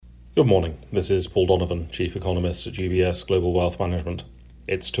Good morning. This is Paul Donovan, Chief Economist at UBS Global Wealth Management.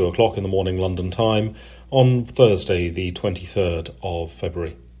 It's 2 o'clock in the morning London time on Thursday, the 23rd of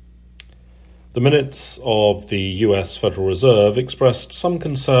February. The minutes of the US Federal Reserve expressed some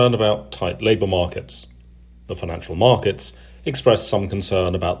concern about tight labour markets. The financial markets expressed some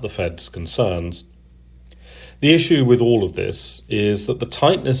concern about the Fed's concerns. The issue with all of this is that the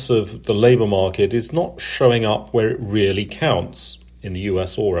tightness of the labour market is not showing up where it really counts, in the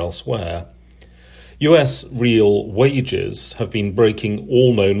US or elsewhere. US real wages have been breaking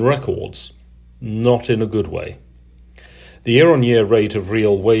all known records, not in a good way. The year-on-year rate of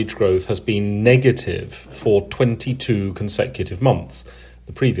real wage growth has been negative for 22 consecutive months.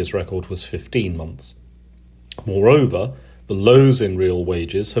 The previous record was 15 months. Moreover, the lows in real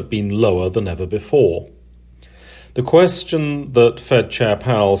wages have been lower than ever before. The question that Fed Chair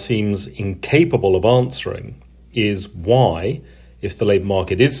Powell seems incapable of answering is why, if the labour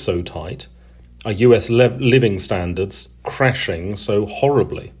market is so tight, are US living standards crashing so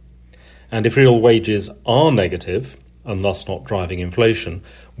horribly? And if real wages are negative, and thus not driving inflation,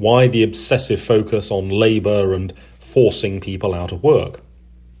 why the obsessive focus on labour and forcing people out of work?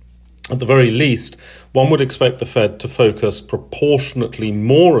 At the very least, one would expect the Fed to focus proportionately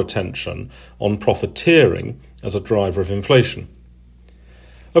more attention on profiteering as a driver of inflation.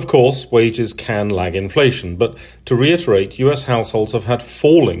 Of course, wages can lag inflation, but to reiterate, US households have had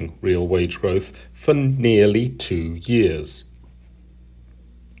falling real wage growth for nearly 2 years.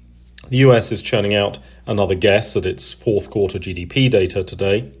 The US is churning out another guess at its fourth quarter GDP data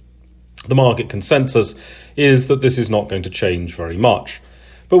today. The market consensus is that this is not going to change very much,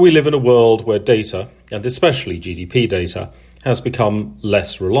 but we live in a world where data, and especially GDP data, has become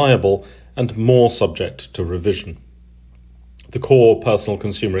less reliable and more subject to revision. The core personal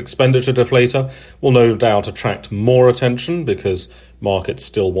consumer expenditure deflator will no doubt attract more attention because markets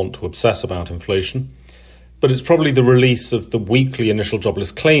still want to obsess about inflation. But it's probably the release of the weekly initial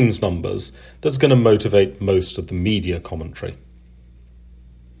jobless claims numbers that's going to motivate most of the media commentary.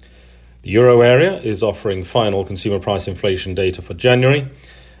 The euro area is offering final consumer price inflation data for January.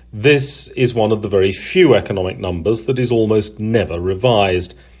 This is one of the very few economic numbers that is almost never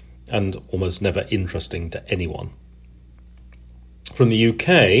revised and almost never interesting to anyone. From the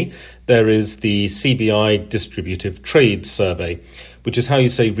UK, there is the CBI Distributive Trade Survey, which is how you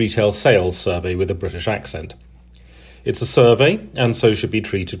say retail sales survey with a British accent. It's a survey, and so should be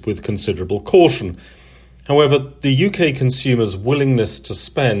treated with considerable caution. However, the UK consumer's willingness to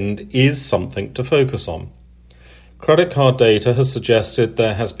spend is something to focus on. Credit card data has suggested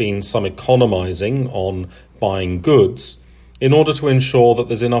there has been some economising on buying goods in order to ensure that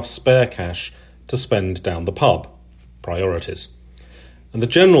there's enough spare cash to spend down the pub. Priorities. And the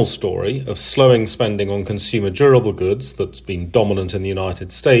general story of slowing spending on consumer durable goods that's been dominant in the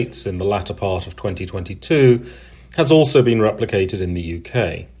United States in the latter part of 2022 has also been replicated in the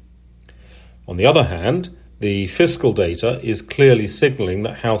UK. On the other hand, the fiscal data is clearly signalling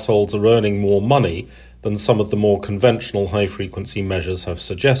that households are earning more money than some of the more conventional high-frequency measures have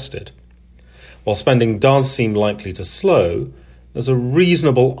suggested. While spending does seem likely to slow, there's a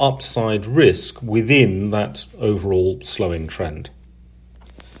reasonable upside risk within that overall slowing trend.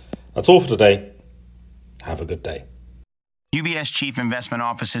 That's all for today. Have a good day. UBS Chief Investment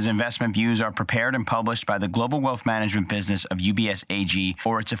Office's investment views are prepared and published by the global wealth management business of UBS AG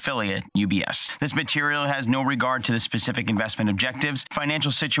or its affiliate, UBS. This material has no regard to the specific investment objectives,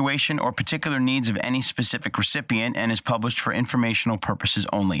 financial situation, or particular needs of any specific recipient and is published for informational purposes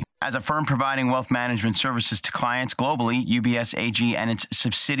only. As a firm providing wealth management services to clients globally, UBS AG and its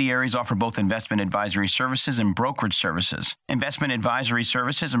subsidiaries offer both investment advisory services and brokerage services. Investment advisory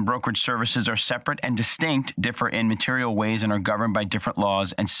services and brokerage services are separate and distinct, differ in material ways, and are governed by different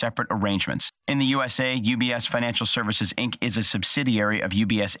laws and separate arrangements. In the USA, UBS Financial Services Inc. is a subsidiary of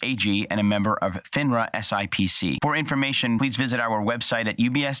UBS AG and a member of FINRA SIPC. For information, please visit our website at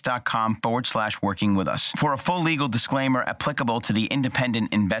ubs.com/working with us. For a full legal disclaimer applicable to the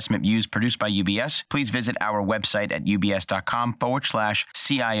independent investment views produced by UBS, please visit our website at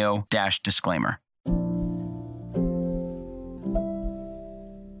ubs.com/CIO-disclaimer.